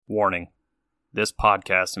Warning: this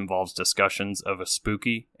podcast involves discussions of a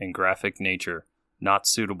spooky and graphic nature not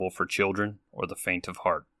suitable for children or the faint of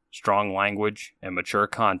heart. Strong language and mature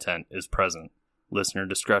content is present. Listener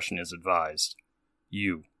discretion is advised.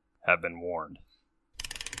 You have been warned.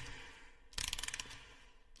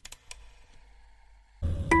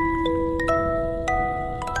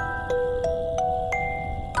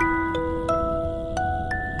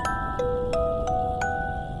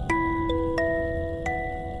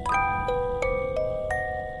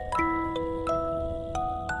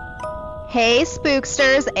 Hey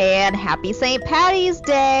Spooksters, and happy St. Patty's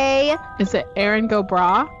Day! Is it Aaron Go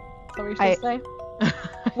Bra? Is that what you're supposed to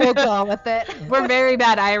say? We'll go with it. We're very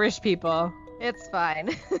bad Irish people. It's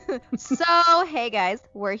fine. So, hey guys,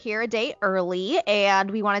 we're here a day early, and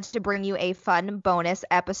we wanted to bring you a fun bonus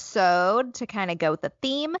episode to kind of go with the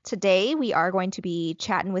theme. Today, we are going to be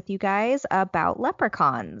chatting with you guys about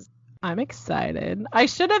leprechauns. I'm excited. I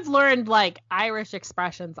should have learned Irish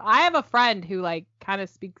expressions. I have a friend who kind of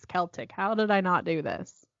speaks Celtic. How did I not do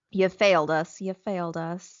this? You failed us. You failed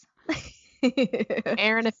us.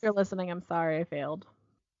 Aaron, if you're listening, I'm sorry I failed.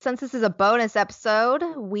 Since this is a bonus episode,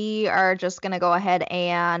 we are just going to go ahead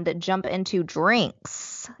and jump into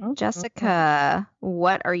drinks. Mm-hmm. Jessica,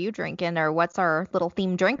 what are you drinking, or what's our little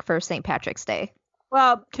theme drink for St. Patrick's Day?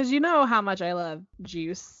 Well, because you know how much I love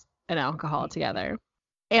juice and alcohol together.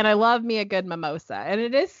 And I love me a good mimosa. And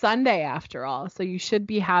it is Sunday after all, so you should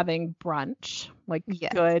be having brunch,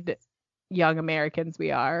 good young Americans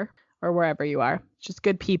we are, or wherever you are. Just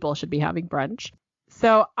good people should be having brunch.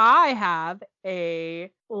 So I have a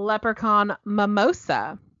leprechaun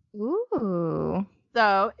mimosa. Ooh.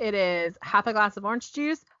 So it is half a glass of orange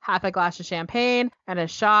juice, half a glass of champagne, and a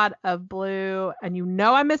shot of blue. And you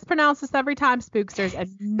know I mispronounce this every time, Spooksters. And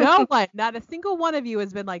no one, not a single one of you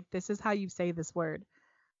has been like, this is how you say this word.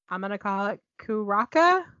 I'm going to call it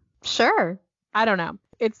Kuraka. Sure. I don't know.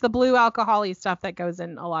 It's the blue alcohol-y stuff that goes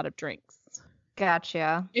in a lot of drinks.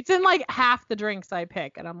 Gotcha. It's in half the drinks I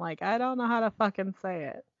pick. And I'm like, I don't know how to fucking say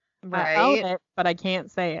it. Right. I own it, but I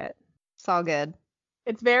can't say it. It's all good.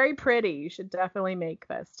 It's very pretty. You should definitely make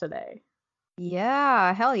this today.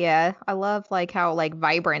 Yeah. Hell yeah. I love how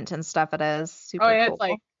vibrant and stuff it is. Super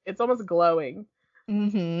cool. It's almost glowing.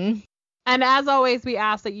 Mm-hmm. And as always, we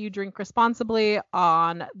ask that you drink responsibly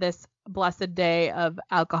on this blessed day of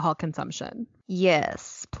alcohol consumption.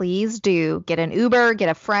 Yes, please do. Get an Uber, get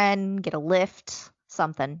a friend, get a Lyft,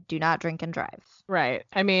 something. Do not drink and drive. Right.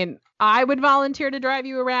 I mean, I would volunteer to drive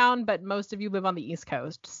you around, but most of you live on the East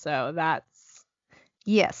Coast, so that's...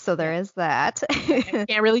 Yes, so there is that. I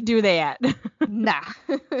can't really do that. Nah.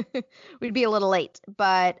 We'd be a little late,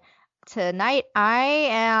 but... Tonight, I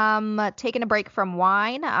am taking a break from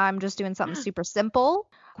wine. I'm just doing something super simple.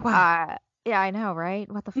 Wow. Yeah, I know,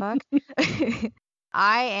 right? What the fuck?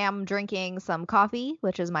 I am drinking some coffee,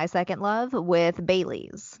 which is my second love, with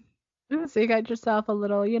Bailey's. So you got yourself a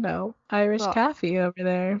little, Irish coffee over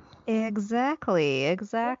there. Exactly.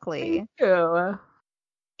 Thank you.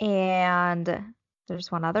 And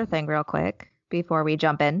there's one other thing real quick before we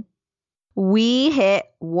jump in. We hit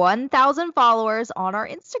 1,000 followers on our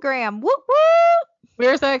Instagram. Woo woo! We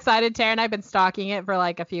were so excited. Tara and I have been stalking it for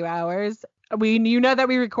a few hours. You know that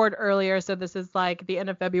we record earlier, so this is the end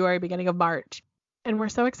of February, beginning of March. And we're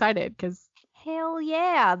so excited because... Hell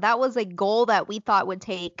yeah. That was a goal that we thought would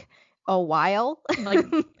take a while.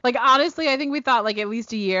 Honestly, I think we thought at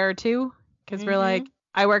least a year or two. Because we're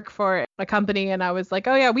I work for a company and I was like,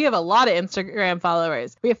 oh yeah, we have a lot of Instagram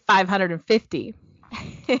followers. We have 550.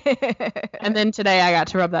 And then today I got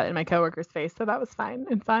to rub that in my coworker's face, so that was fun,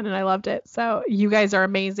 and I loved it. So you guys are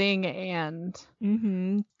amazing,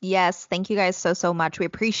 and yes, thank you guys so much. We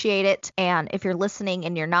appreciate it. And if you're listening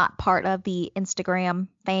and you're not part of the Instagram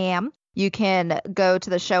fam, you can go to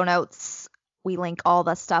the show notes. We link all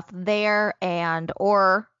the stuff there,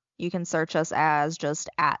 or you can search us as just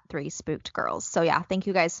 @3spookedgirls. So yeah, thank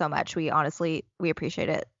you guys so much. We appreciate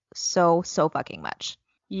it so fucking much.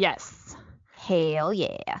 Yes. Hell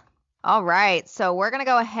yeah. All right. So we're going to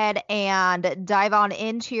go ahead and dive on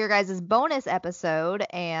into your guys' bonus episode.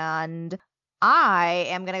 And I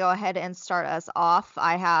am going to go ahead and start us off.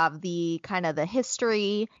 I have the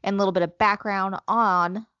history and a little bit of background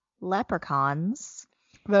on leprechauns.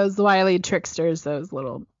 Those wily tricksters, those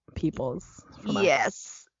little peoples.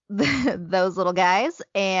 Yes. Those little guys.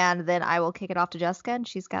 And then I will kick it off to Jessica, and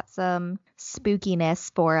she's got some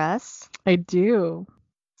spookiness for us. I do.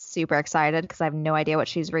 Super excited because I have no idea what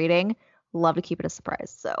she's reading. Love to keep it a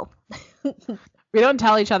surprise. So we don't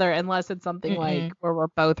tell each other unless it's something where we're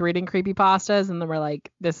both reading creepypastas and then we're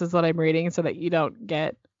like, this is what I'm reading, so that you don't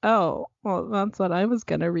get Oh, well, that's what I was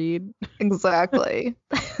going to read. Exactly.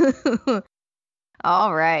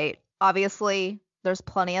 All right. Obviously, there's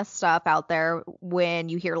plenty of stuff out there when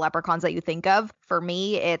you hear leprechauns that you think of. For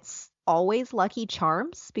me, it's always Lucky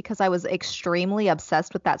Charms because I was extremely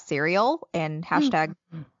obsessed with that cereal and hashtag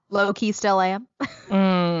low key still am.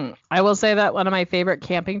 I will say that one of my favorite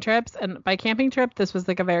camping trips, and by camping trip, this was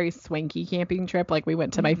like a very swanky camping trip. Like we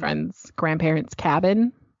went to my friend's grandparents'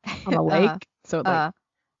 cabin on a lake. So like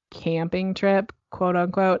camping trip, quote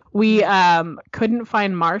unquote. We couldn't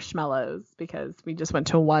find marshmallows because we just went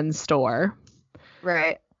to one store.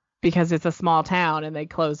 Right. Because it's a small town and they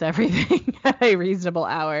close everything at a reasonable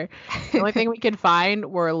hour. The only thing we could find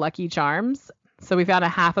were Lucky Charms. So we found a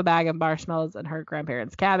half a bag of marshmallows in her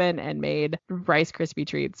grandparents' cabin and made Rice Krispie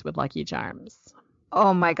treats with Lucky Charms.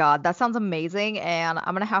 Oh my God, that sounds amazing. And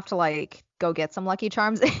I'm going to have to like go get some Lucky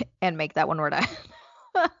Charms and make that when we're done.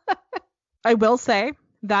 I will say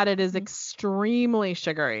that it is extremely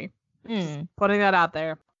sugary. Just putting that out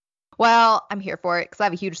there. Well, I'm here for it because I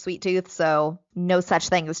have a huge sweet tooth, so no such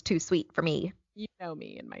thing as too sweet for me. You know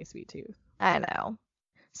me and my sweet tooth. I know.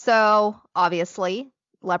 So, obviously,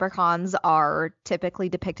 leprechauns are typically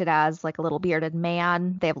depicted as like a little bearded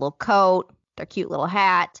man. They have a little coat, their cute little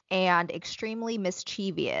hat, and extremely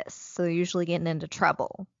mischievous. So, they're usually getting into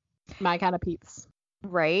trouble. My kind of peeps.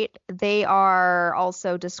 Right. They are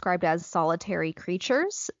also described as solitary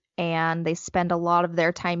creatures, and they spend a lot of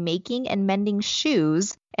their time making and mending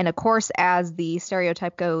shoes. And of course, as the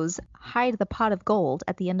stereotype goes, hide the pot of gold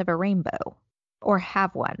at the end of a rainbow. Or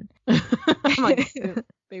have one. Like,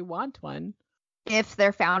 they want one. If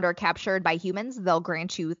they're found or captured by humans, they'll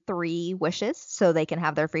grant you 3 wishes so they can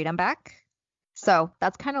have their freedom back. So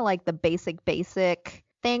that's kind of like the basic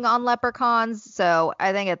thing on leprechauns. So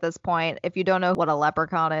I think at this point, if you don't know what a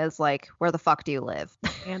leprechaun is, like, where the fuck do you live?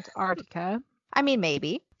 Antarctica. I mean,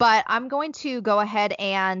 maybe. But I'm going to go ahead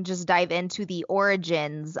and just dive into the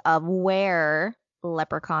origins of where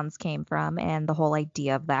leprechauns came from and the whole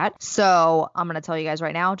idea of that. So I'm going to tell you guys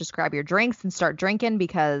right now, just grab your drinks and start drinking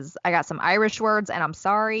because I got some Irish words and I'm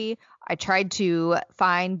sorry. I tried to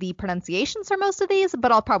find the pronunciations for most of these,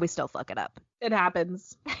 but I'll probably still fuck it up. It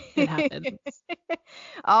happens. It happens.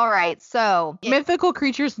 All right. So mythical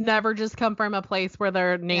creatures never just come from a place where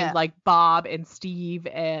they're named like Bob and Steve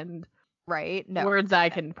and right. No words I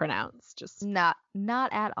can pronounce. Just not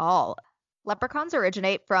at all. Leprechauns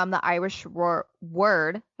originate from the Irish word.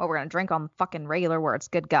 Well, we're going to drink on fucking regular words.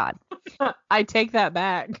 Good God. I take that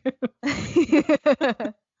back.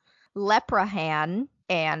 Leprechaun,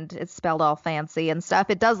 and it's spelled all fancy and stuff.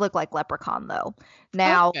 It does look like leprechaun, though.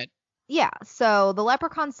 Now, yeah, so the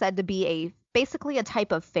leprechaun said to be basically a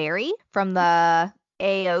type of fairy from the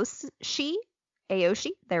Aoshi.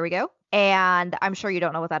 There we go. And I'm sure you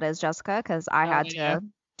don't know what that is, Jessica, because I had to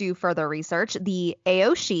do further research. The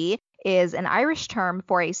Aoshi is an Irish term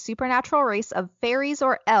for a supernatural race of fairies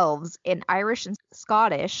or elves in Irish and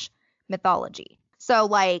Scottish mythology. So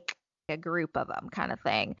like a group of them kind of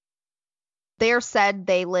thing. They're said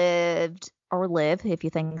they lived, or live, if you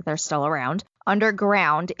think they're still around,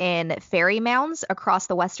 underground in fairy mounds across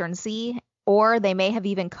the Western Sea, or they may have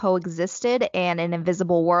even coexisted in an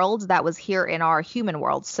invisible world that was here in our human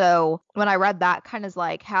world. So when I read that, kind of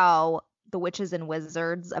like how the witches and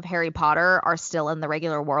wizards of Harry Potter are still in the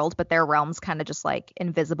regular world, but their realm's kind of just like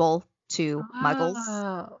invisible to muggles.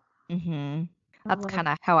 That's kind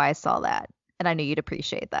of how I saw that. And I knew you'd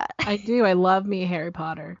appreciate that. I do. I love me Harry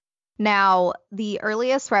Potter. Now, the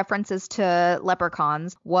earliest references to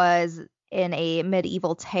leprechauns was in a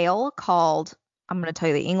medieval tale called, I'm going to tell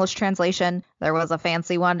you the English translation. There was a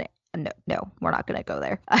fancy one. No, we're not going to go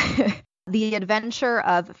there. The Adventure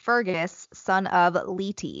of Fergus, son of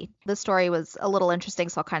Leti. This story was a little interesting,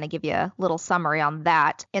 so I'll kind of give you a little summary on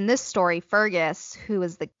that. In this story, Fergus, who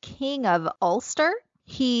was the king of Ulster,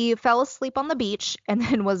 he fell asleep on the beach and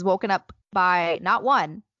then was woken up by not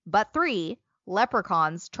 1, but 3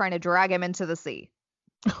 leprechauns trying to drag him into the sea.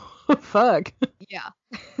 Fuck. Yeah.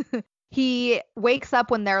 He wakes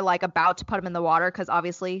up when they're like about to put him in the water because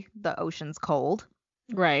obviously the ocean's cold.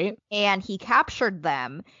 Right. And he captured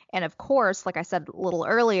them. And of course, like I said a little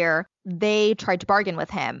earlier, they tried to bargain with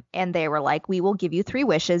him. And they were like, we will give you 3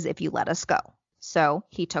 wishes if you let us go. So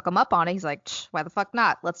he took them up on it. He's like, why the fuck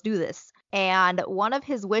not? Let's do this. And one of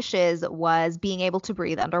his wishes was being able to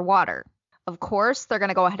breathe underwater. Of course, they're going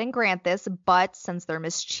to go ahead and grant this. But since they're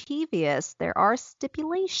mischievous, there are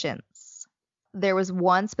stipulations. There was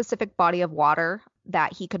one specific body of water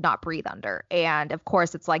that he could not breathe under. And of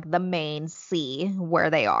course, it's like the main sea where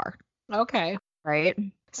they are. Okay. Right.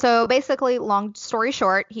 So basically, long story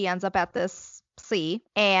short, he ends up at this sea,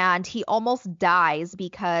 and he almost dies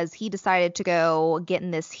because he decided to go get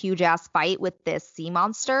in this huge ass fight with this sea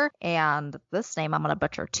monster. And this name I'm going to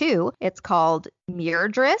butcher too. It's called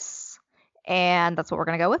Murdris. And that's what we're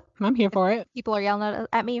going to go with. I'm here for it. People are yelling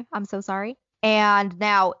at me. I'm so sorry. And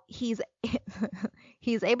now he's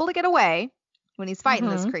able to get away when he's fighting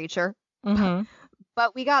this creature. Mm-hmm.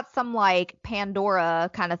 But we got some like Pandora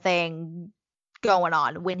kind of thing going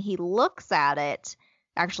on. When he looks at it,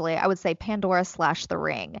 actually, I would say Pandora / the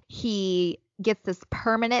ring, he gets this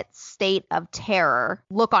permanent state of terror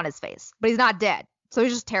look on his face. But he's not dead. So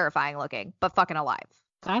he's just terrifying looking, but fucking alive.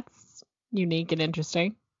 That's unique and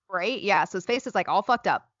interesting. Right? Yeah. So his face is like all fucked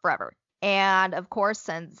up forever. And of course,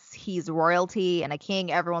 since he's royalty and a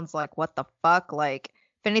king, everyone's like, what the fuck? Like,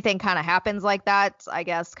 if anything kind of happens like that, I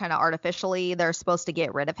guess kind of artificially, they're supposed to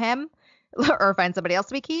get rid of him or find somebody else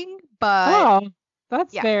to be king. But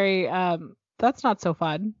that's very, that's not so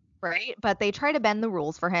fun. Right? But they try to bend the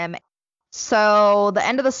rules for him. So the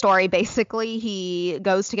end of the story, basically, he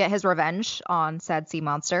goes to get his revenge on said sea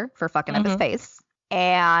monster for fucking up his face.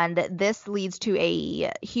 And this leads to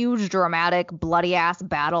a huge, dramatic, bloody-ass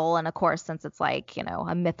battle. And, of course, since it's like, you know,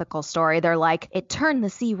 a mythical story, they're like, it turned the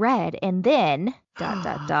sea red. And then, ...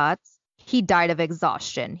 he died of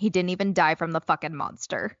exhaustion. He didn't even die from the fucking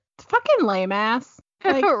monster. Fucking lame ass.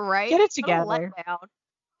 Like, right? Get it together.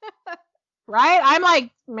 Right? I'm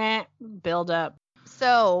like, meh, build up.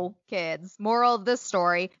 So, kids, moral of this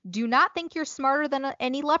story, do not think you're smarter than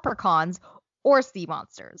any leprechauns or sea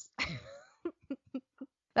monsters.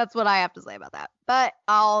 That's what I have to say about that. But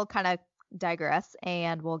I'll kind of digress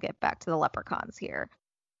and we'll get back to the leprechauns here.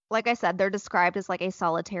 Like I said, they're described as like a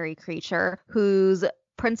solitary creature whose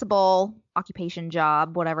principal occupation,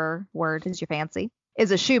 job, whatever word is your fancy,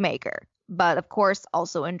 is a shoemaker. But of course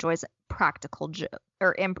also enjoys practical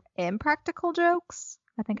impractical jokes.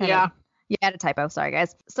 I think I had a typo. Sorry,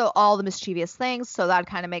 guys. So all the mischievous things. So that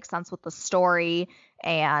kind of makes sense with the story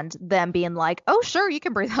and them being like, oh, sure, you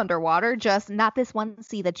can breathe underwater. Just not this one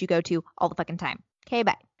sea that you go to all the fucking time. Okay,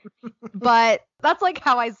 bye. But that's like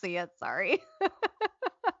how I see it. Sorry.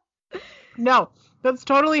 No, that's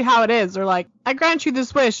totally how it is. They're like, I grant you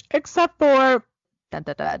this wish, except for... Dun,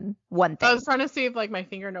 dun, dun. One thing. I was trying to see if like my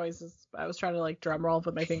finger noises. I was trying to like drum roll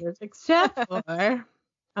with my fingers. Except for...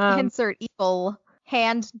 insert evil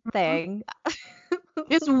hand thing.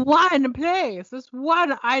 It's one place. It's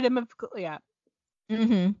one item of... Yeah.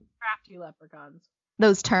 Mm-hmm. Crafty leprechauns.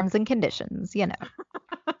 Those terms and conditions, you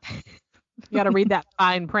know. You got to read that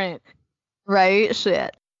fine print. Right?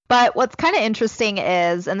 Shit. But what's kind of interesting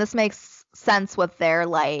is, and this makes sense with their,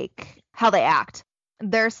 like, how they act.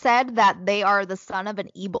 They're said that they are the son of an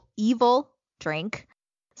evil drink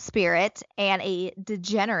spirit and a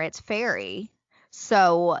degenerate fairy.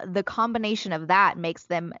 So the combination of that makes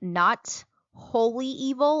them not wholly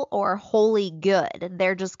evil or wholly good.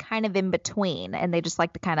 They're just kind of in between, and they just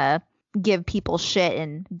like to kind of give people shit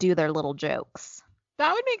and do their little jokes.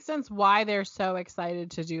 That would make sense why they're so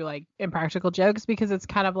excited to do like impractical jokes, because it's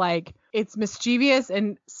kind of like it's mischievous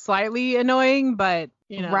and slightly annoying, but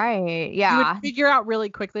you know, right? Yeah, you would figure out really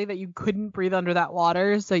quickly that you couldn't breathe under that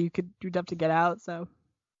water, so you'd have to get out. So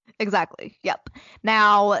exactly. Yep.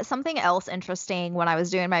 Now, something else interesting when I was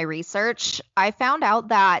doing my research, I found out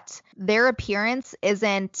that their appearance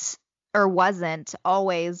isn't or wasn't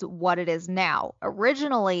always what it is now.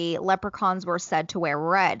 Originally, leprechauns were said to wear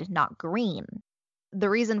red, not green. The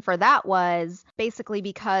reason for that was basically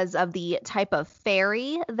because of the type of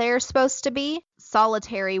fairy they're supposed to be.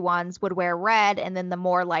 Solitary ones would wear red, and then the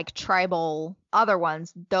more like tribal other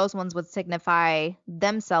ones, those ones would signify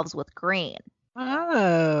themselves with green.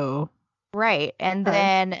 Oh. Right. And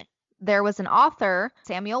then there was an author,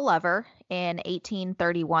 Samuel Lever, in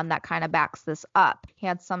 1831 that kind of backs this up. He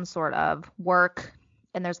had some sort of work,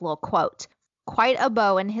 and there's a little quote. Quite a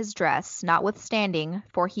beau in his dress, notwithstanding,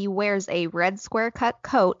 for he wears a red square-cut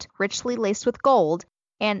coat, richly laced with gold,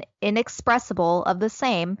 and inexpressible of the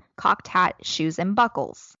same, cocked hat, shoes, and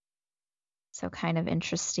buckles. So kind of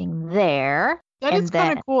interesting there. That is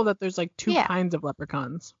kind of cool that there's like two kinds of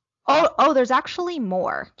leprechauns. Oh, there's actually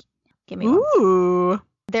more. Give me one. Ooh.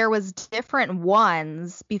 There was different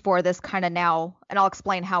ones before this kind of now, and I'll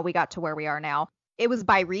explain how we got to where we are now. It was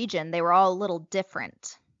by region. They were all a little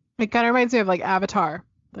different. It kind of reminds me of like Avatar.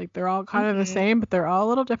 Like they're all kind of the same, but they're all a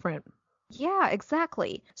little different. Yeah,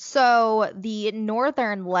 exactly. So the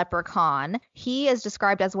northern leprechaun, he is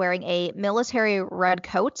described as wearing a military red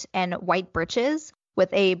coat and white breeches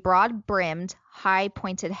with a broad-brimmed,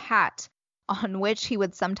 high-pointed hat on which he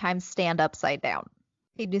would sometimes stand upside down.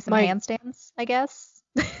 He'd do some handstands, I guess.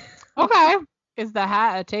 Okay. Is the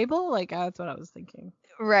hat a table? Like, that's what I was thinking.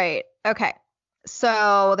 Right. Okay.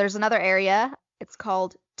 So there's another area. It's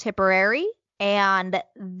called Tipperary. And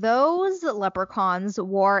those leprechauns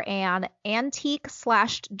wore an antique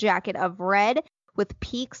slashed jacket of red with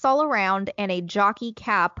peaks all around and a jockey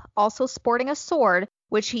cap, also sporting a sword,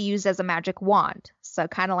 which he used as a magic wand. So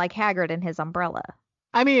kind of like Hagrid and his umbrella.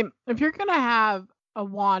 I mean, if you're going to have a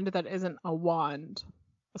wand that isn't a wand,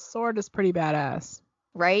 a sword is pretty badass.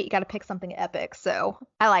 Right? You got to pick something epic. So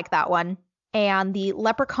I like that one. And the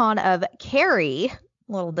leprechaun of Kerry,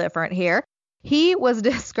 a little different here. He was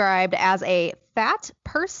described as a fat,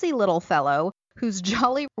 pursy little fellow whose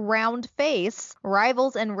jolly round face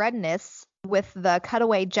rivals in redness with the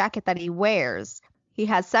cutaway jacket that he wears. He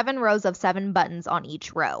has 7 rows of 7 buttons on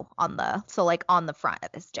each row on the front of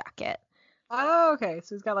his jacket. Oh, okay.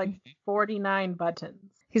 So he's got like 49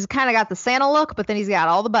 buttons. He's kind of got the Santa look, but then he's got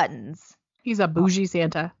all the buttons. He's a bougie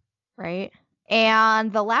Santa. Right?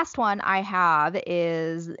 And the last one I have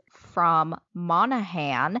is from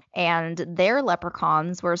Monaghan, and their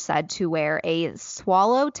leprechauns were said to wear a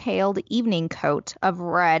swallow-tailed evening coat of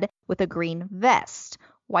red with a green vest,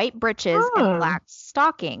 white breeches and black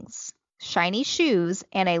stockings, shiny shoes,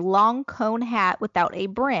 and a long cone hat without a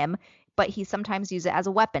brim, but he sometimes uses it as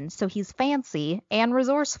a weapon, so he's fancy and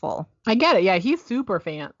resourceful. I get it. Yeah, he's super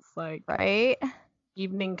fancy. Like, right?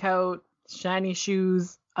 Evening coat, shiny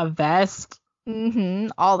shoes, a vest.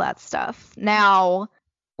 All that stuff. Now,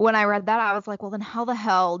 when I read that, I was like, well, then how the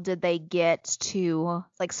hell did they get to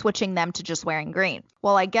like switching them to just wearing green?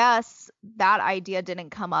 Well, I guess that idea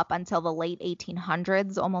didn't come up until the late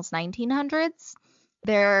 1800s, almost 1900s.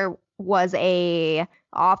 There was a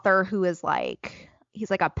author who is like,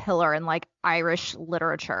 he's like a pillar in like Irish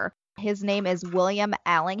literature. His name is William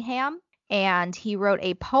Allingham. And he wrote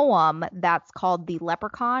a poem that's called The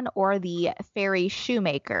Leprechaun or the Fairy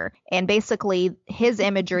Shoemaker. And basically his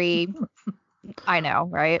imagery, I know,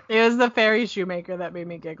 right? It was the fairy shoemaker that made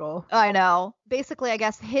me giggle. I know. Basically, I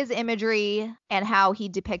guess his imagery and how he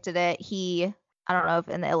depicted it, I don't know if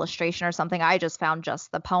in the illustration or something, I just found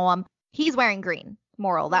just the poem. He's wearing green,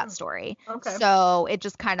 moral, that story. Okay. So it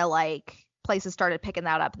just kind of like places started picking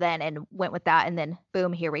that up then and went with that. And then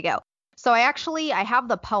boom, here we go. So I have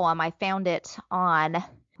the poem. I found it on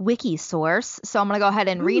Wikisource. So I'm going to go ahead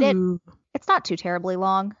and read it. It's not too terribly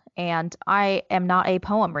long, and I am not a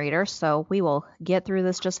poem reader, so we will get through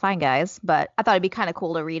this just fine, guys. But I thought it'd be kind of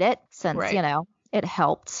cool to read it since, it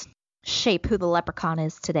helped shape who the leprechaun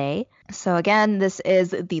is today. So again, this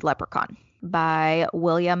is The Leprechaun by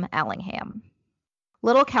William Allingham.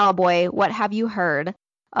 Little cowboy, what have you heard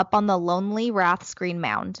up on the lonely Rathscreen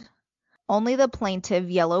mound? Only the plaintive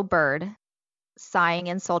yellow bird sighing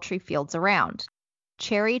in sultry fields around.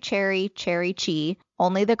 Cherry, cherry, cherry, chee,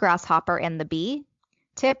 only the grasshopper and the bee.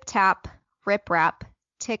 Tip, tap, rip, rap,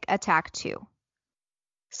 tick, attack, too.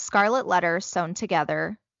 Scarlet letters sewn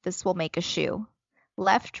together, this will make a shoe.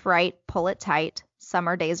 Left, right, pull it tight,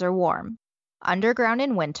 summer days are warm. Underground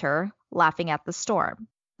in winter, laughing at the storm.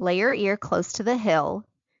 Lay your ear close to the hill.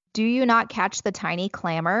 Do you not catch the tiny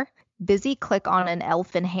clamor? Busy click on an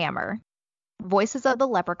elfin hammer. Voices of the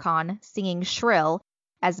leprechaun singing shrill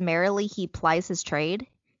as merrily he plies his trade.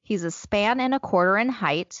 He's a span and a quarter in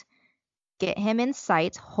height. Get him in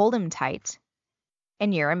sight, hold him tight,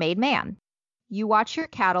 and you're a made man. You watch your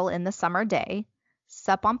cattle in the summer day,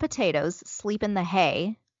 sup on potatoes, sleep in the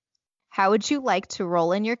hay. How would you like to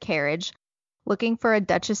roll in your carriage, looking for a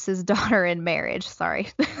duchess's daughter in marriage? Sorry.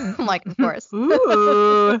 I'm like, of course.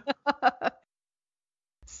 Ooh.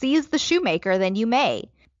 Seize the shoemaker, then you may.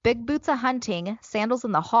 Big boots a hunting, sandals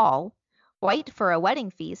in the hall. White for a wedding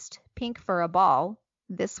feast, pink for a ball.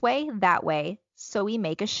 This way, that way, so we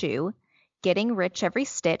make a shoe. Getting rich every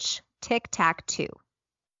stitch, tick-tack, too.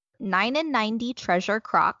 99 treasure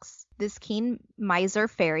crocks, this keen miser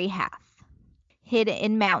fairy hath. Hid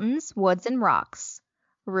in mountains, woods, and rocks,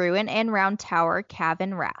 ruin and round tower, cave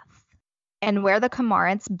and wrath. And where the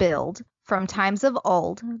cormorants build, from times of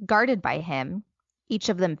old, guarded by him, each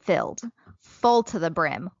of them filled, full to the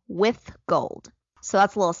brim, with gold. So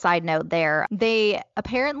that's a little side note there. They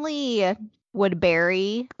apparently would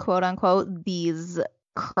bury, quote unquote, these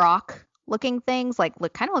crock looking things, kind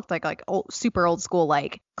of looked like old, super old school,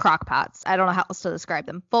 like crock pots. I don't know how else to describe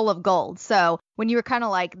them, full of gold. So when you were kind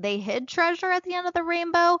of like, they hid treasure at the end of the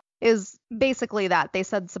rainbow, is basically that. They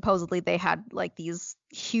said supposedly they had like these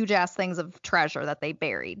huge ass things of treasure that they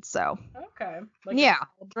buried. So okay. Yeah.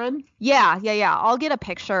 Children? Yeah. I'll get a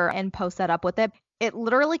picture and post that up with it. It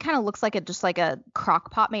literally kind of looks like just like a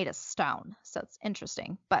crock pot made of stone. So it's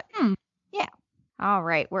interesting. But yeah. All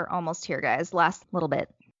right. We're almost here, guys. Last little bit.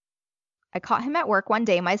 I caught him at work one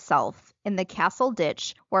day myself in the castle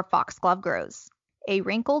ditch where foxglove grows. A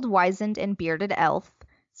wrinkled, wizened, and bearded elf,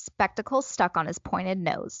 spectacles stuck on his pointed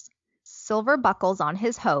nose, silver buckles on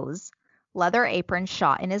his hose, leather apron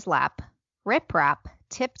shot in his lap, rip-rap,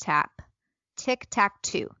 tip-tap,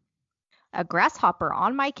 tic-tac-toe. A grasshopper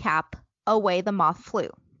on my cap, away the moth flew.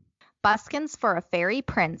 Buskins for a fairy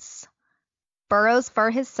prince, burrows for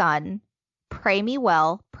his son, pray me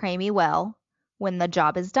well, when the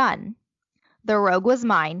job is done. The rogue was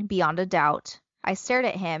mine, beyond a doubt. I stared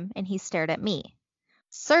at him, and he stared at me.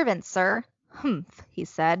 Servant, sir. Humph, he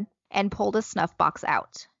said, and pulled a snuff box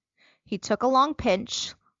out. He took a long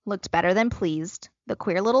pinch, looked better than pleased. The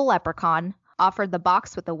queer little leprechaun offered the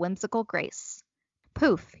box with a whimsical grace.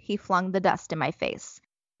 Poof, he flung the dust in my face,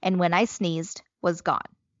 and when I sneezed, was gone.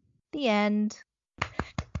 The end.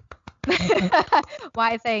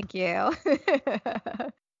 Why, thank you.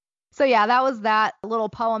 So yeah, that was that little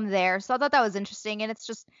poem there. So I thought that was interesting, and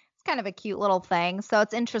it's kind of a cute little thing. So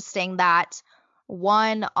it's interesting that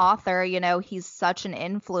one author, he's such an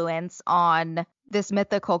influence on this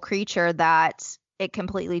mythical creature that it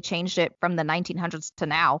completely changed it from the 1900s to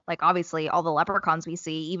now. Like, obviously, all the leprechauns we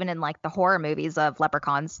see, even in like the horror movies of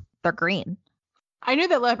leprechauns, they're green. I knew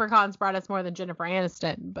that leprechauns brought us more than Jennifer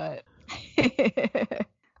Aniston, but...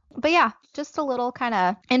 But yeah, just a little kind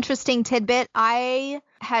of interesting tidbit. I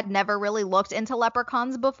had never really looked into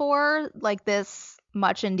leprechauns before, like this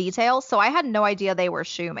much in detail, so I had no idea they were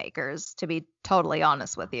shoemakers, to be totally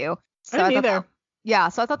honest with you. So I didn't either.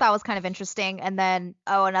 So I thought that was kind of interesting. And then,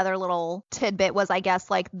 another little tidbit was, I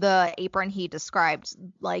guess, like the apron he described.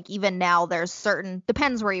 Like, even now, there's certain,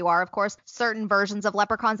 depends where you are, of course, certain versions of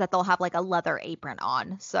leprechauns that they'll have like a leather apron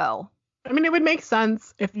on. So, I mean, it would make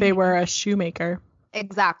sense if they were a shoemaker.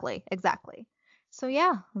 Exactly. So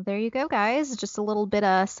yeah, there you go, guys. Just a little bit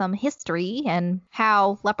of some history and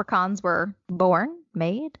how leprechauns were born,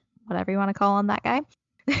 made, whatever you want to call on that guy.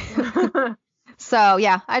 So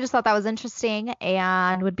yeah, I just thought that was interesting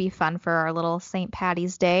and would be fun for our little St.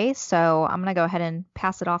 Patty's Day. So I'm going to go ahead and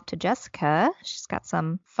pass it off to Jessica. She's got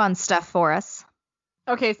some fun stuff for us.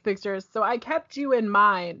 Okay, Spooksters. So I kept you in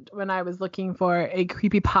mind when I was looking for a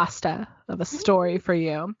creepypasta of a story for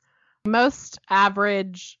you. Most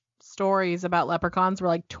average stories about leprechauns were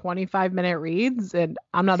like 25-minute reads, and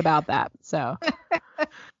I'm not about that. So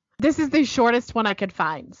this is the shortest one I could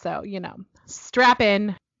find. So, strap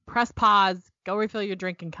in, press pause, go refill your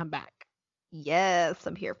drink, and come back. Yes,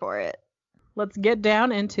 I'm here for it. Let's get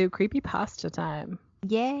down into creepypasta time.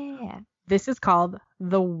 Yeah. This is called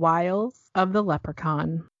The Wiles of the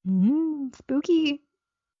Leprechaun. Spooky.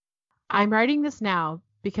 I'm writing this now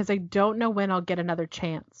because I don't know when I'll get another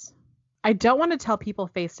chance. I don't want to tell people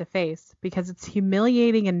face to face because it's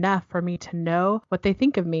humiliating enough for me to know what they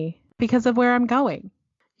think of me because of where I'm going.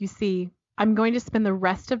 You see, I'm going to spend the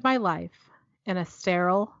rest of my life in a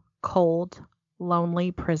sterile, cold,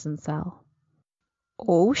 lonely prison cell.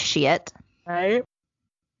 Oh, shit. Right?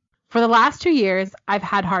 For the last 2 years, I've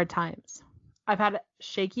had hard times. I've had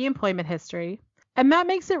shaky employment history, and that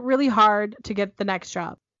makes it really hard to get the next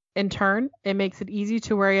job. In turn, it makes it easy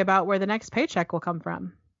to worry about where the next paycheck will come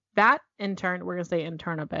from. That, in turn, we're going to say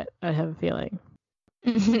intern a bit, I have a feeling.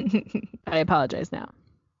 I apologize now.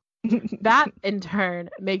 That, in turn,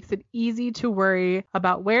 makes it easy to worry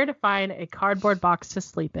about where to find a cardboard box to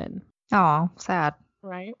sleep in. Oh, sad.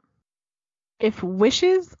 Right? If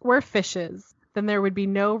wishes were fishes, then there would be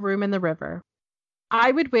no room in the river.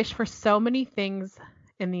 I would wish for so many things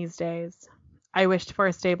in these days. I wished for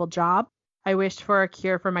a stable job. I wished for a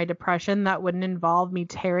cure for my depression that wouldn't involve me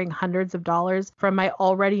tearing hundreds of dollars from my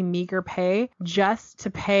already meager pay just to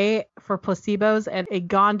pay for placebos and a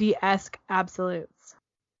Gandhi-esque absolutes.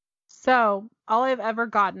 So, all I've ever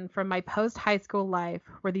gotten from my post-high school life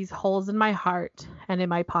were these holes in my heart and in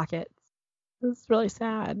my pockets. This is really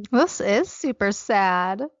sad. This is super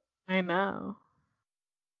sad. I know.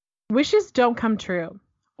 Wishes don't come true,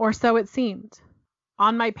 or so it seemed.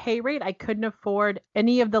 On my pay rate, I couldn't afford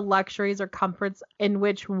any of the luxuries or comforts in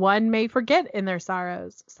which one may forget in their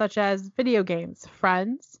sorrows, such as video games,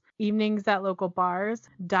 friends, evenings at local bars,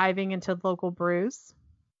 diving into local brews.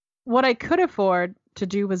 What I could afford to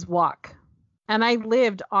do was walk, and I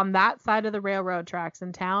lived on that side of the railroad tracks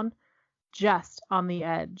in town, just on the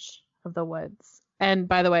edge of the woods. And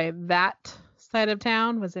by the way, that side of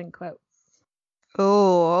town was in quotes.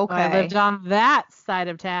 Oh, okay. I lived on that side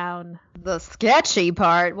of town. The sketchy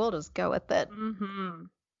part. We'll just go with it. Mm-hmm.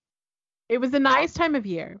 It was a nice time of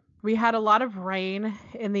year. We had a lot of rain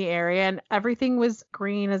in the area and everything was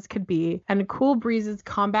green as could be, and cool breezes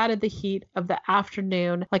combated the heat of the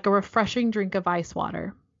afternoon like a refreshing drink of ice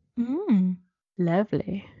water. Mm.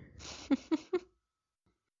 Lovely.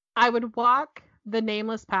 I would walk the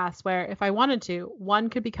nameless paths where, if I wanted to, one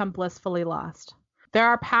could become blissfully lost. There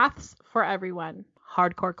are paths for everyone.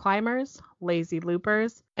 Hardcore climbers, lazy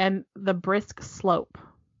loopers, and the brisk slope.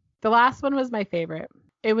 The last one was my favorite.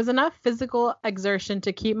 It was enough physical exertion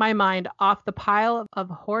to keep my mind off the pile of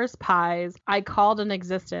horse pies I called an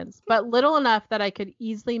existence, but little enough that I could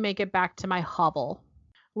easily make it back to my hovel.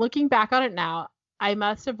 Looking back on it now, I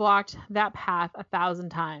must have walked that path 1,000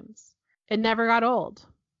 times. It never got old.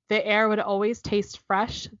 The air would always taste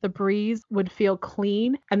fresh, the breeze would feel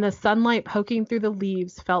clean, and the sunlight poking through the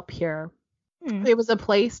leaves felt pure. It was a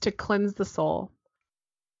place to cleanse the soul.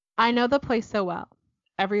 I know the place so well.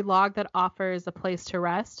 Every log that offers a place to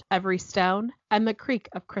rest, every stone, and the creek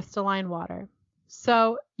of crystalline water.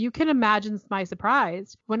 So you can imagine my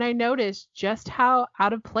surprise when I noticed just how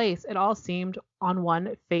out of place it all seemed on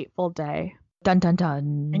one fateful day. Dun dun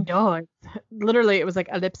dun. I know. Literally, it was like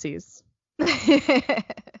ellipses. I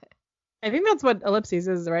think that's what ellipses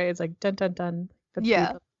is, right? It's like dun dun dun.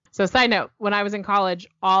 Yeah. So side note, when I was in college,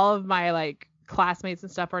 all of my classmates and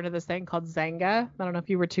stuff were into this thing called Zanga. I don't know if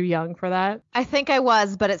you were too young for that. I think I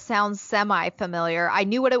was, but it sounds semi-familiar. I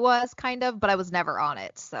knew what it was, kind of, but I was never on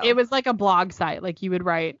it. So it was like a blog site, like you would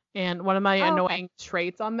write. And one of my annoying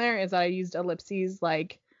traits on there is I used ellipses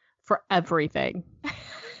for everything,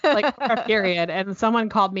 for a period. And someone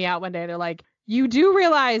called me out one day. They're like, "You do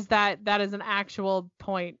realize that is an actual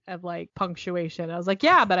point of punctuation?" I was like,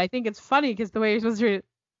 "Yeah, but I think it's funny because the way you're supposed to read it,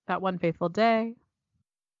 that one faithful day."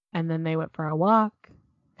 And then they went for a walk.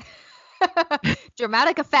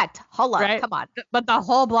 Dramatic effect. Hold on, right? Come on. But the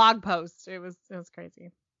whole blog post, it was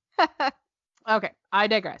crazy. Okay, I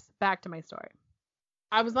digress. Back to my story.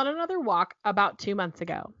 I was on another walk about 2 months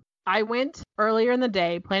ago. I went earlier in the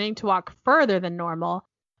day planning to walk further than normal,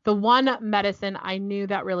 the one medicine I knew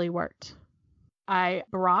that really worked. I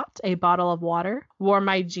brought a bottle of water, wore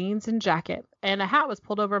my jeans and jacket, and a hat was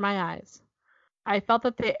pulled over my eyes. I felt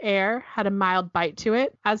that the air had a mild bite to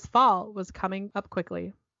it, as fall was coming up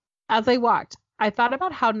quickly. As I walked, I thought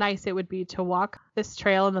about how nice it would be to walk this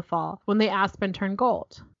trail in the fall when the aspen turned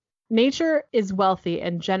gold. Nature is wealthy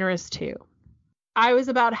and generous too. I was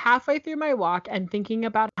about halfway through my walk and thinking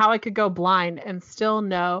about how I could go blind and still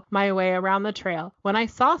know my way around the trail when I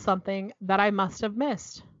saw something that I must have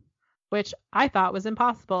missed, which I thought was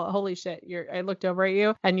impossible. Holy shit, I looked over at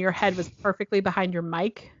you and your head was perfectly behind your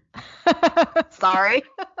mic. Sorry.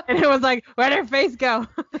 And it was like, where'd her face go?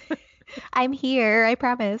 I'm here, I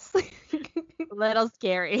promise. A little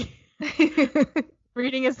scary.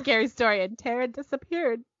 Reading a scary story and Tara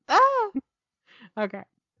disappeared. Ah. Okay.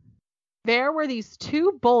 There were these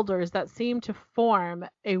two boulders that seemed to form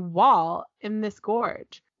a wall in this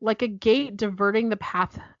gorge, like a gate diverting the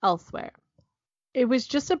path elsewhere. It was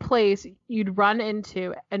just a place you'd run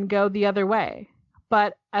into and go the other way.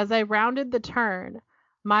 But as I rounded the turn,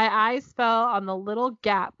 my eyes fell on the little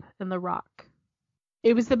gap in the rock.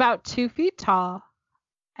 It was about 2 feet tall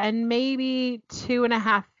and maybe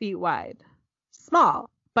 2.5 feet wide.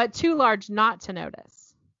 Small, but too large not to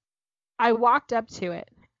notice. I walked up to it,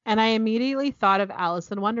 and I immediately thought of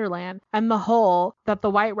Alice in Wonderland and the hole that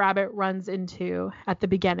the white rabbit runs into at the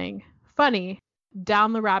beginning. Funny,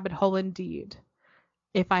 down the rabbit hole indeed.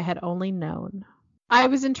 If I had only known. I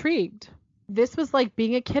was intrigued. This was like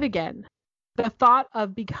being a kid again. The thought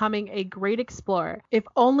of becoming a great explorer, if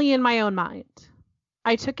only in my own mind.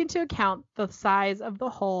 I took into account the size of the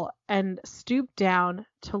hole and stooped down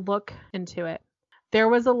to look into it. There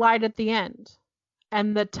was a light at the end,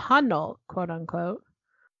 and the tunnel, quote unquote,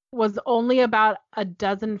 was only about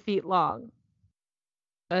 12 feet long.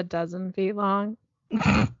 12 feet long?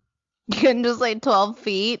 You couldn't just say 12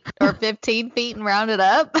 feet or 15 feet and round it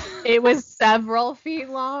up? It was several feet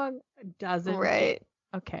long. A dozen. Right. Feet.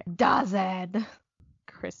 Okay. Dozen.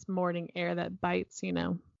 Crisp morning air that bites,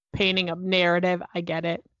 painting a narrative. I get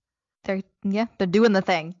it. They're doing the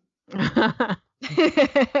thing.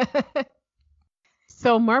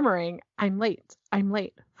 So murmuring, I'm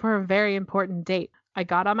late for a very important date. I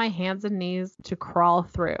got on my hands and knees to crawl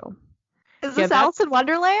through. Is this Alice in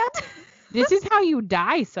Wonderland? This is how you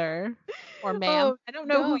die, sir. Or ma'am. Oh, I don't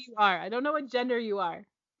know who you are. I don't know what gender you are.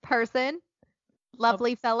 Person.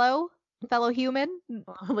 Lovely fellow human.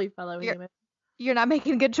 Lovely fellow human. You're not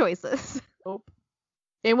making good choices. Nope.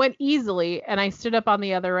 It went easily, and I stood up on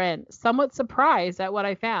the other end, somewhat surprised at what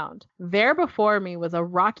I found. There before me was a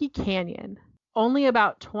rocky canyon, only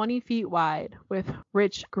about 20 feet wide, with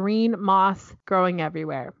rich green moss growing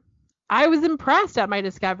everywhere. I was impressed at my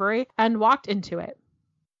discovery and walked into it.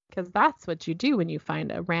 Because that's what you do when you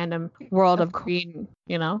find a random world of green,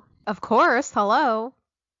 Of course. Hello.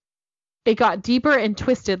 It got deeper and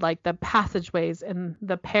twisted like the passageways in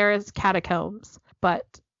the Paris catacombs, but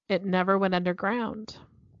it never went underground.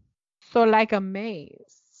 So like a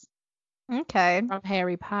maze Okay. from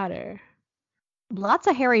Harry Potter. Lots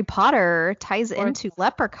of Harry Potter ties into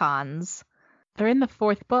leprechauns. They're in the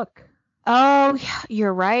 4th book. Oh,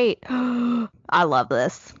 you're right. I love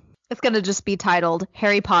this. It's going to just be titled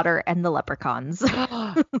Harry Potter and the Leprechauns.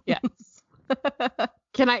 Yes.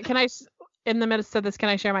 Can I, in the midst of this, can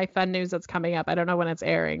I share my fun news that's coming up? I don't know when it's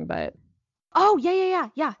airing, but. Oh, yeah.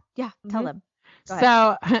 Tell them.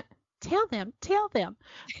 So, tell them.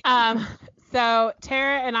 So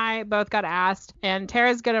Tara and I both got asked, and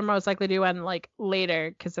Tara's going to most likely do one like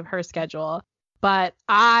later because of her schedule. But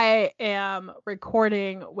I am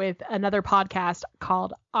recording with another podcast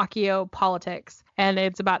called Accio Politics, and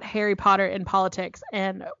it's about Harry Potter and politics,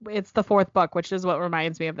 and it's the 4th book, which is what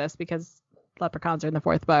reminds me of this because leprechauns are in the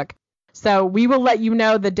 4th book. So we will let you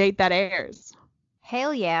know the date that airs.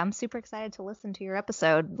 Hell yeah, I'm super excited to listen to your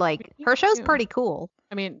episode. Like, her show's pretty cool.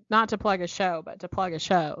 I mean, not to plug a show, but to plug a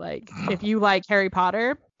show. Like, if you like Harry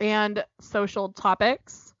Potter and social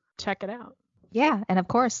topics, check it out. Yeah, and of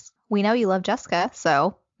course, we know you love Jessica,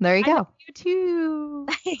 so there you go. I love you too.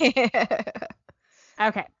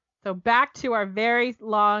 Okay, so back to our very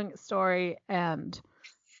long story, and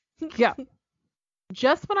yeah.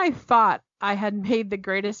 Just when I thought I had made the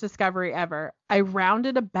greatest discovery ever, I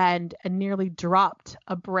rounded a bend and nearly dropped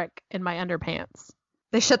a brick in my underpants.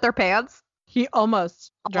 They shit their pants? He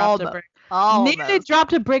almost dropped a brick. Nearly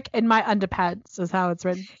dropped a brick in my underpants is how it's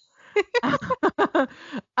written.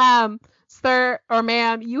 Sir or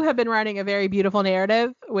ma'am, you have been writing a very beautiful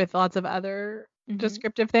narrative with lots of other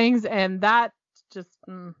descriptive things, and that just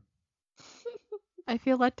I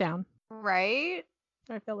feel let down. Right?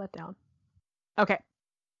 I feel let down. Okay.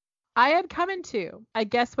 I had come into, I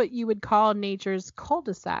guess what you would call nature's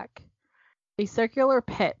cul-de-sac, a circular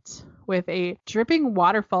pit with a dripping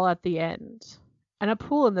waterfall at the end and a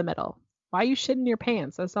pool in the middle. Why you shitting your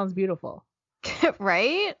pants? That sounds beautiful.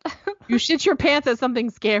 Right? You shit your pants at something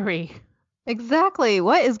scary. Exactly.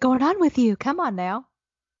 What is going on with you? Come on now.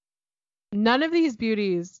 None of these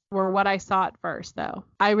beauties were what I saw at first, though.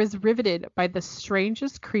 I was riveted by the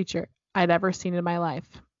strangest creature I'd ever seen in my life.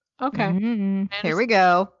 Okay. Here we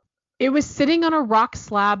go. It was sitting on a rock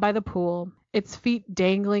slab by the pool, its feet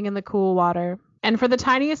dangling in the cool water. And for the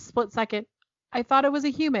tiniest split second, I thought it was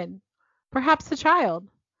a human, perhaps a child.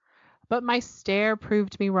 But my stare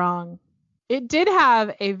proved me wrong. It did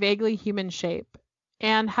have a vaguely human shape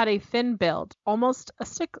and had a thin build, almost a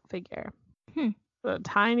stick figure. A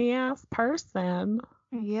tiny ass person.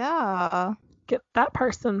 Yeah. Get that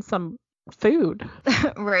person some food.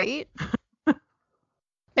 Right?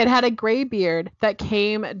 It had a gray beard that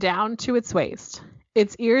came down to its waist.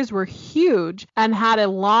 Its ears were huge and had a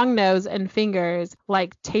long nose and fingers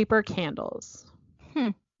like taper candles.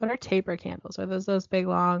 What are taper candles? Are those big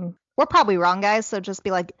long? We're probably wrong, guys, so just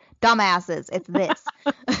be like, dumbasses, it's this.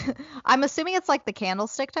 I'm assuming it's like the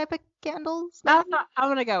candlestick type of candles. That's what I'm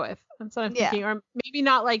going to go with. That's what I'm thinking. Or maybe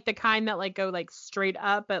not like the kind that like go like straight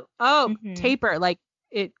up, but taper, like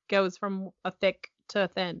it goes from a thick to a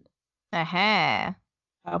thin. Uh-huh.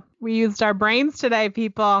 Oh, we used our brains today,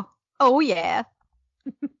 people. Oh, yeah.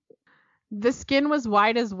 The skin was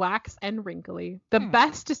white as wax and wrinkly. The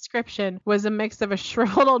best description was a mix of a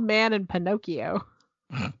shriveled old man and Pinocchio.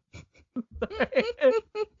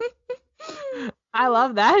 I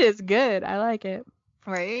love that. It's good. I like it.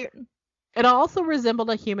 Right. It also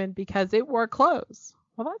resembled a human because it wore clothes.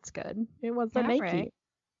 Well, that's good. It wasn't naked.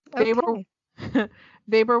 Right.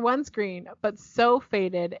 They were once green, but so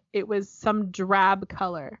faded it was some drab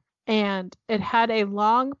color. And it had a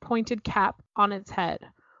long pointed cap on its head,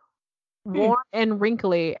 worn and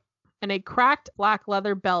wrinkly, and a cracked black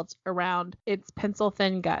leather belt around its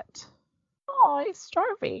pencil-thin gut. Oh, he's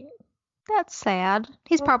starving. That's sad.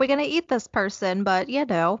 He's probably going to eat this person, but you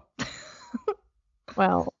know.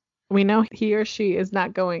 Well, we know he or she is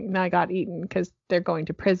not got eaten because they're going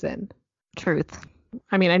to prison. Truth.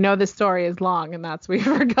 I mean, I know this story is long and that's we've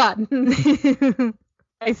forgotten.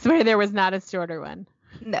 I swear there was not a shorter one.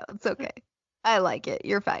 No, it's okay. I like it.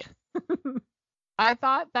 You're fine. I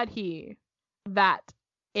thought that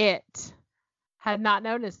it had not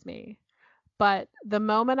noticed me. But the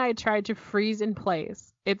moment I tried to freeze in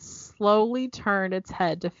place, it slowly turned its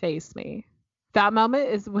head to face me. That moment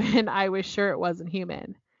is when I was sure it wasn't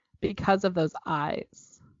human because of those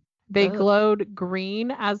eyes. They glowed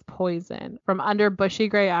green as poison from under bushy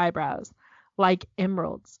gray eyebrows, like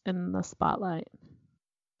emeralds in the spotlight.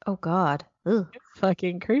 Oh, God. Ugh. It's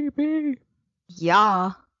fucking creepy.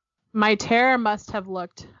 Yeah. My terror must have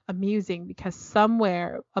looked amusing because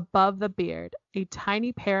somewhere above the beard, a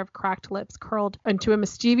tiny pair of cracked lips curled into a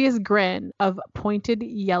mischievous grin of pointed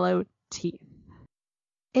yellow teeth.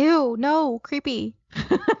 Ew, no, creepy.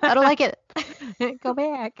 I don't like it. Go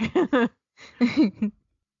back.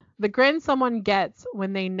 The grin someone gets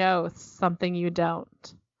when they know something you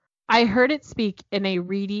don't. I heard it speak in a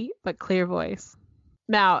reedy but clear voice.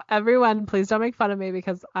 Now, everyone, please don't make fun of me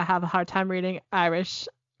because I have a hard time reading Irish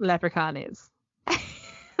leprechauns.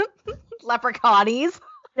 Leprechauns.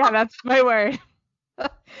 Yeah, that's my word.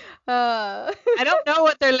 I don't know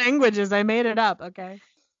what their language is. I made it up, okay?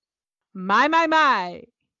 My.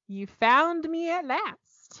 You found me at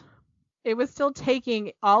last. It was still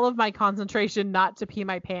taking all of my concentration not to pee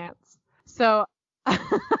my pants. So...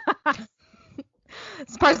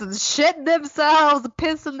 This person's shitting themselves,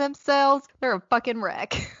 pissing themselves. They're a fucking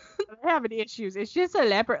wreck. They're having issues. It's just a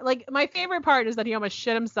leopard. Like, my favorite part is that he almost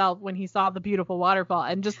shit himself when he saw the beautiful waterfall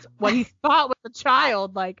and just what he thought was a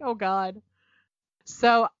child. Like, oh God.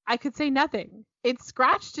 So I could say nothing. It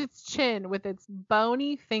scratched its chin with its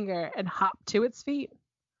bony finger and hopped to its feet.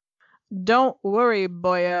 Don't worry,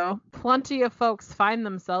 boyo. Plenty of folks find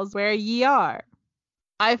themselves where ye are.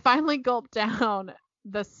 I finally gulped down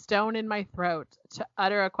the stone in my throat to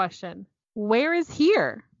utter a question. Where is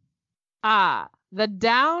here? Ah, the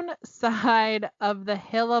downside of the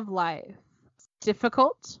hill of life.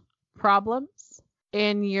 Difficult problems,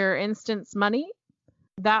 in your instance money,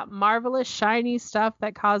 that marvelous shiny stuff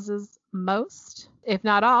that causes most, if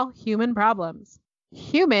not all, human problems.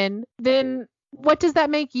 Human? Then what does that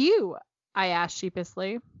make you? I asked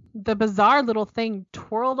sheepishly. The bizarre little thing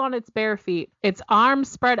twirled on its bare feet, its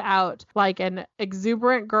arms spread out like an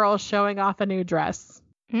exuberant girl showing off a new dress.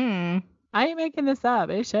 I ain't making this up.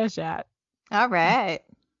 It's shit. All right.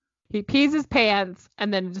 He pees his pants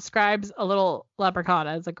and then describes a little leprechaun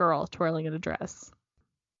as a girl twirling in a dress.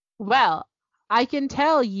 Well, I can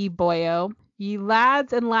tell ye boyo, ye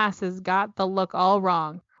lads and lasses got the look all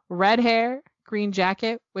wrong. Red hair, green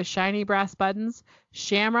jacket with shiny brass buttons,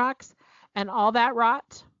 shamrocks, and all that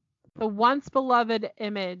rot. The once beloved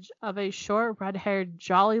image of a short, red-haired,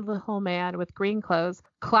 jolly little man with green clothes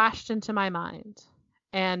clashed into my mind,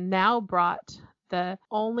 and now brought the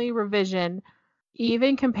only revision,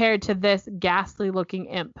 even compared to this ghastly-looking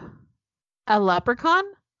imp. A leprechaun?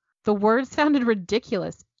 The word sounded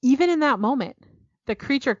ridiculous, even in that moment. The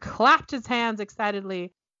creature clapped its hands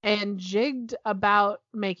excitedly and jigged about,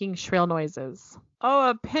 making shrill noises.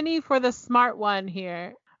 Oh, a penny for the smart one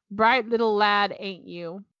here. Bright little lad, ain't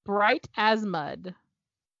you? Bright as mud.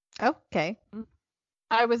 Okay.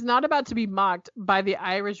 I was not about to be mocked by the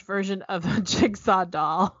Irish version of a jigsaw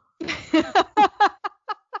doll.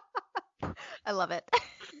 I love it.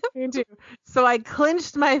 Me too. So I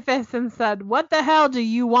clenched my fist and said, what the hell do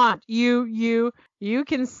you want? You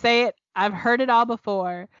can say it. I've heard it all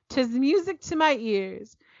before. 'Tis music to my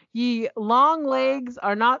ears. Ye long legs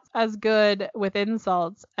are not as good with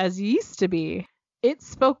insults as ye used to be. It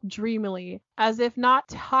spoke dreamily, as if not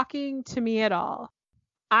talking to me at all.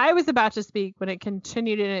 I was about to speak when it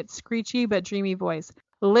continued in its screechy but dreamy voice.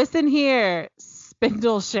 Listen here,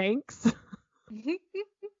 spindleshanks.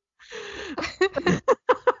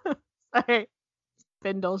 Sorry.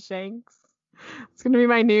 Spindleshanks. It's going to be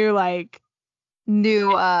my new,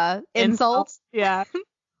 new insult. Yeah.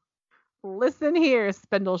 Listen here,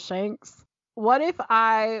 spindleshanks. What if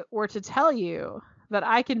I were to tell you that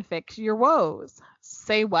I can fix your woes?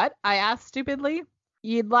 Say what? I asked stupidly.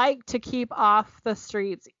 You'd like to keep off the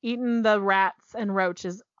streets, eating the rats and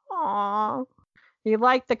roaches. Aww. You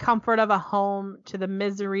like the comfort of a home to the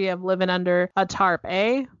misery of living under a tarp,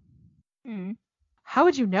 eh? How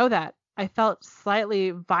would you know that? I felt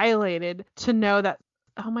slightly violated to know that,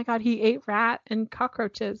 oh my God, he ate rat and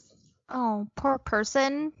cockroaches. Oh, poor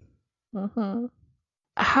person. Mm-hmm.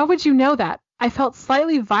 How would you know that? I felt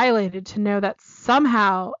slightly violated to know that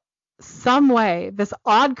somehow, some way, this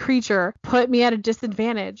odd creature put me at a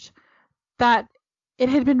disadvantage, that it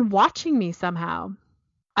had been watching me somehow.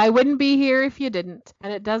 I wouldn't be here if you didn't,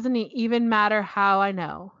 and it doesn't even matter how I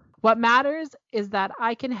know. What matters is that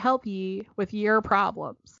I can help ye with your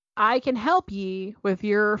problems. I can help ye with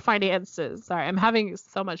your finances. Sorry, I'm having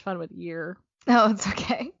so much fun with year. Oh, it's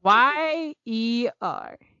okay.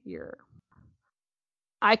 Y-E-R. Year.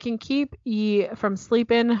 I can keep ye from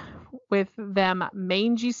sleeping with them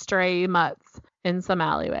mangy stray mutts in some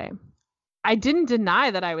alleyway. I didn't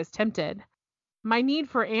deny that I was tempted. My need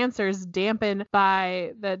for answers dampened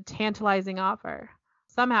by the tantalizing offer.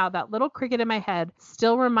 Somehow that little cricket in my head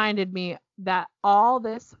still reminded me that all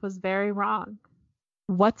this was very wrong.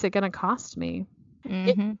 What's it going to cost me?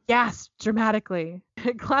 It gasped dramatically.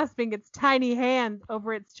 clasping its tiny hand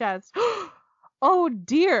over its chest. Oh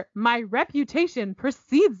dear, my reputation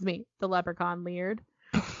precedes me, the leprechaun leered.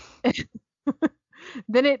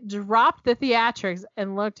 Then it dropped the theatrics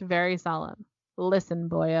and looked very solemn. Listen,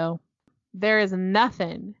 boyo, there is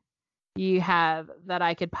nothing you have that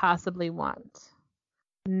I could possibly want.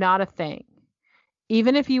 Not a thing.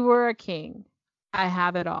 Even if you were a king, I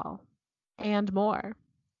have it all. And more.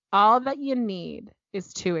 All that you need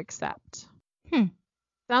is to accept.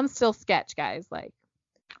 Sounds still sketch, guys. Like,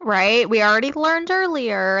 right? We already learned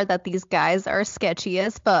earlier that these guys are sketchy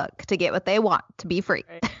as fuck to get what they want, to be free.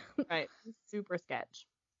 Right. Super sketch.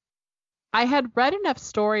 I had read enough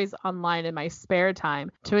stories online in my spare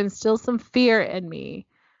time to instill some fear in me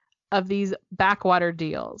of these backwater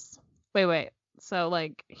deals. Wait. So,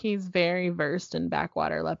 like, he's very versed in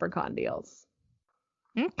backwater leprechaun deals.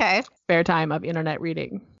 Okay. Spare time of internet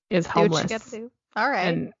reading is homeless. Do what you gotta do. All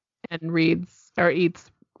right. And reads or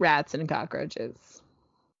eats rats and cockroaches.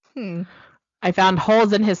 I found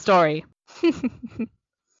holes in his story.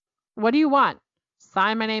 What do you want?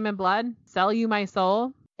 Sign my name in blood? Sell you my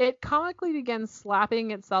soul? It comically began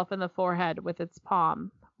slapping itself in the forehead with its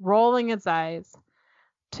palm, rolling its eyes.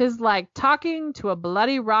 'Tis like talking to a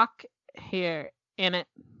bloody rock here, in it.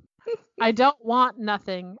 I don't want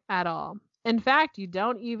nothing at all. In fact, you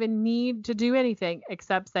don't even need to do anything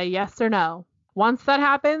except say yes or no. Once that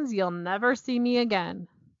happens, you'll never see me again.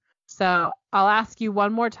 So I'll ask you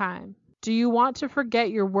one more time. Do you want to forget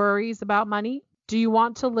your worries about money? Do you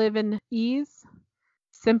want to live in ease?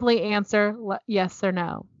 Simply answer yes or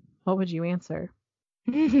no. What would you answer?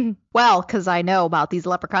 Well, because I know about these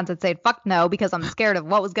leprechauns that say fuck no because I'm scared of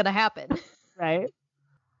what was going to happen. Right.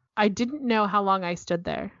 I didn't know how long I stood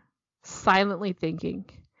there, silently thinking.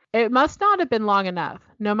 It must not have been long enough.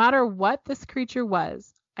 No matter what this creature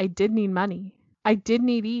was, I did need money. I did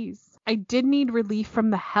need ease. I did need relief from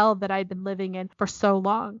the hell that I'd been living in for so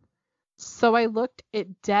long. So I looked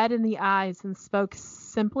it dead in the eyes and spoke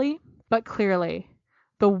simply but clearly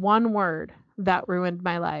the one word that ruined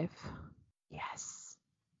my life. Yes.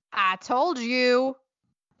 I told you.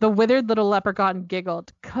 The withered little leprechaun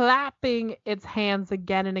giggled, clapping its hands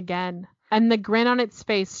again and again, and the grin on its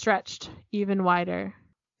face stretched even wider.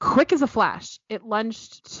 Quick as a flash, it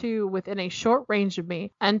lunged to within a short range of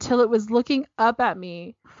me until it was looking up at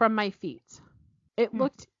me from my feet. It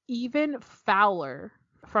looked even fouler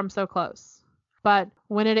from so close. But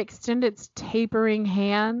when it extended its tapering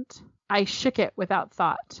hand, I shook it without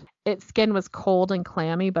thought. Its skin was cold and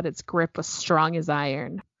clammy, but its grip was strong as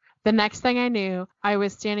iron. The next thing I knew, I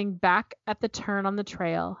was standing back at the turn on the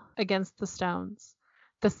trail against the stones.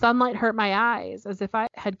 The sunlight hurt my eyes as if I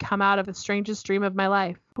had come out of the strangest dream of my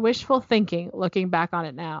life. Wishful thinking, looking back on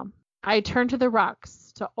it now. I turned to the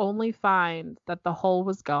rocks to only find that the hole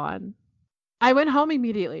was gone. I went home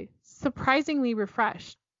immediately, surprisingly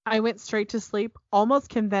refreshed. I went straight to sleep, almost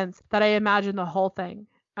convinced that I imagined the whole thing.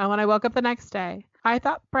 And when I woke up the next day, I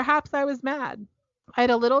thought perhaps I was mad. I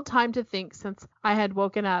had a little time to think since I had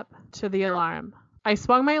woken up to the alarm. I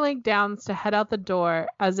swung my leg down to head out the door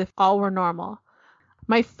as if all were normal.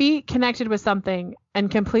 My feet connected with something and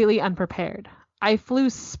completely unprepared. I flew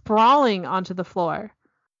sprawling onto the floor.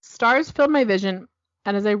 Stars filled my vision,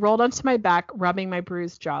 and as I rolled onto my back, rubbing my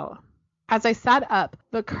bruised jaw. As I sat up,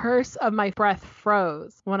 the curse of my breath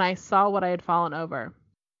froze when I saw what I had fallen over.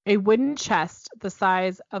 A wooden chest the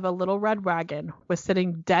size of a little red wagon was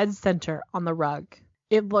sitting dead center on the rug.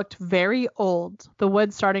 It looked very old, the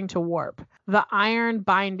wood starting to warp, the iron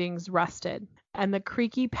bindings rusted, and the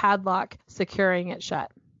creaky padlock securing it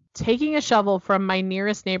shut. Taking a shovel from my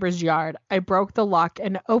nearest neighbor's yard, I broke the lock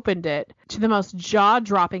and opened it to the most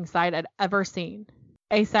jaw-dropping sight I'd ever seen.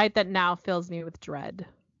 A sight that now fills me with dread.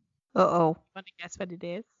 Uh-oh. Want to guess what it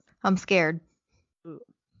is? I'm scared.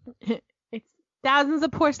 It's thousands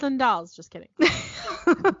of porcelain dolls. Just kidding.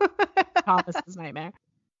 Thomas's nightmare.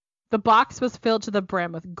 The box was filled to the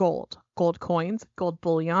brim with gold coins, gold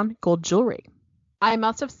bullion, gold jewelry. I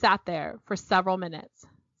must have sat there for several minutes,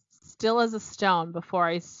 still as a stone, before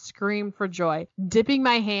I screamed for joy, dipping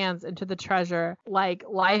my hands into the treasure like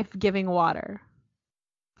life-giving water,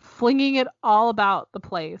 flinging it all about the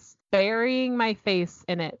place, burying my face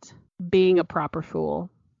in it, being a proper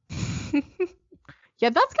fool. Yeah,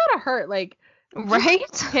 that's gotta hurt. Like, right?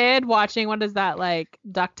 Kid watching, what is that, like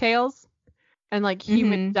DuckTales? And like he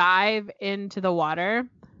would dive into the water.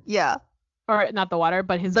 Yeah. Or not the water,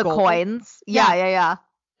 but his the gold. Coins. Yeah.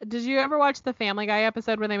 Did you ever watch the Family Guy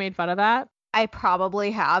episode where they made fun of that? I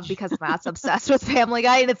probably have because Matt's obsessed with Family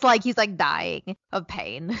Guy, and it's like he's like dying of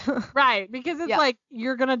pain. Right, because it's like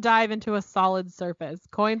you're gonna dive into a solid surface.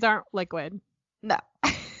 Coins aren't liquid. No.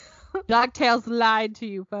 DuckTales lied to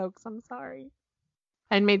you folks. I'm sorry.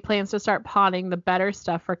 I made plans to start pawning the better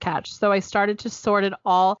stuff for catch, so I started to sort it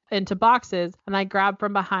all into boxes, and I grabbed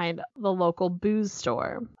from behind the local booze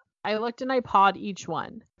store. I looked and I pawed each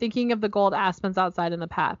one, thinking of the gold aspens outside in the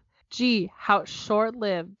path. Gee, how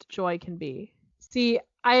short-lived joy can be. See,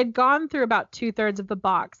 I had gone through about 2/3 of the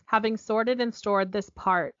box, having sorted and stored this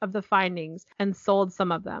part of the findings and sold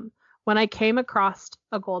some of them, when I came across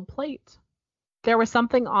a gold plate. There was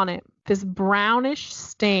something on it, this brownish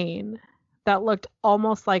stain that looked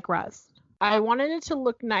almost like rust. I wanted it to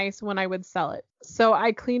look nice when I would sell it, so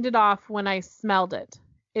I cleaned it off when I smelled it.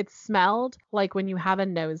 It smelled like when you have a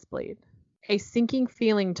nosebleed. A sinking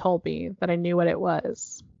feeling told me that I knew what it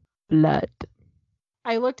was. Blood.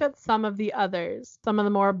 I looked at some of the others, some of the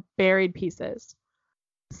more buried pieces.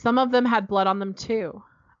 Some of them had blood on them too.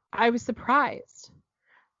 I was surprised.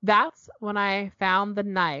 That's when I found the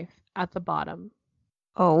knife at the bottom.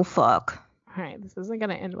 Oh, fuck. All right, this isn't going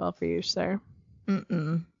to end well for you, sir.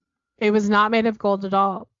 Mm-mm. It was not made of gold at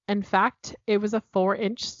all. In fact, it was a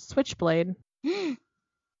 4-inch switchblade.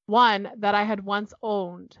 One that I had once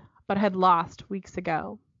owned, but had lost weeks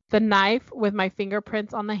ago. The knife with my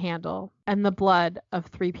fingerprints on the handle and the blood of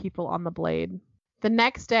 3 people on the blade. The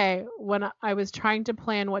next day, when I was trying to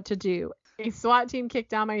plan what to do, a SWAT team kicked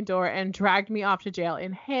down my door and dragged me off to jail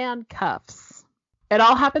in handcuffs. It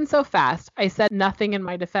all happened so fast, I said nothing in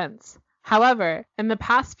my defense. However, in the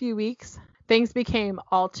past few weeks, things became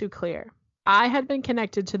all too clear. I had been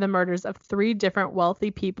connected to the murders of 3 different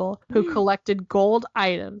wealthy people who collected gold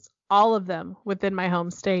items, all of them within my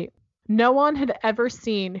home state. No one had ever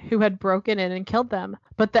seen who had broken in and killed them,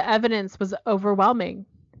 but the evidence was overwhelming.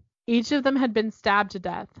 Each of them had been stabbed to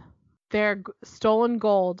death. Their stolen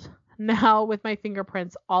gold, now with my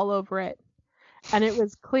fingerprints all over it. And it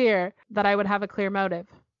was clear that I would have a clear motive.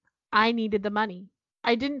 I needed the money.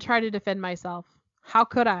 I didn't try to defend myself. How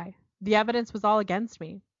could I? The evidence was all against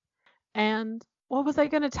me. And what was I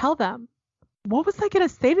going to tell them? What was I going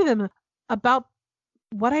to say to them about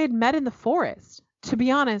what I had met in the forest? To be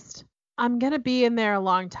honest, I'm going to be in there a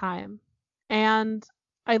long time. And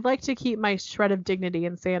I'd like to keep my shred of dignity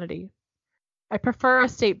and sanity. I prefer a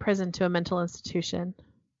state prison to a mental institution.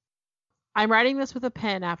 I'm writing this with a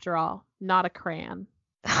pen, after all, not a crayon.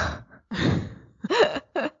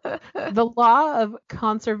 The law of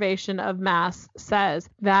conservation of mass says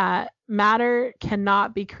that matter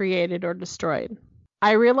cannot be created or destroyed.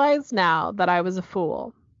 I realize now that I was a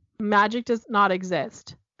fool. Magic does not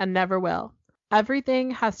exist and never will.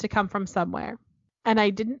 Everything has to come from somewhere. And I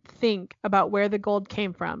didn't think about where the gold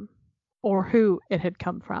came from or who it had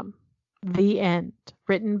come from. The end.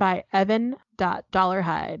 Written by Evan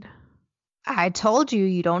Dollarhide. I told you,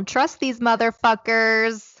 you don't trust these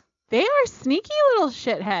motherfuckers. They are sneaky little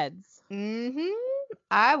shitheads.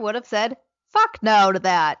 I would have said fuck no to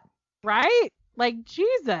that. Right? Like,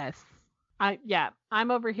 Jesus.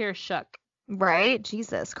 I'm over here shook. Right?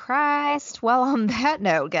 Jesus Christ. Well, on that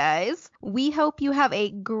note, guys, we hope you have a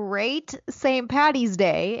great St. Patty's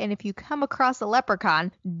Day. And if you come across a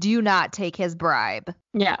leprechaun, do not take his bribe.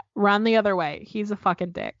 Yeah, run the other way. He's a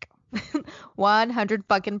fucking dick. 100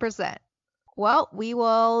 fucking %. Well, we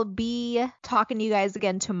will be talking to you guys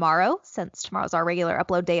again tomorrow, since tomorrow's our regular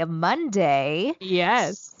upload day of Monday.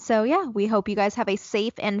 Yes. So yeah, we hope you guys have a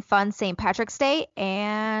safe and fun St. Patrick's Day,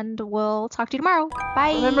 and we'll talk to you tomorrow.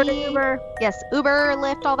 Bye. Remember to Uber. Yes, Uber,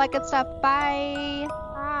 Lyft, all that good stuff. Bye.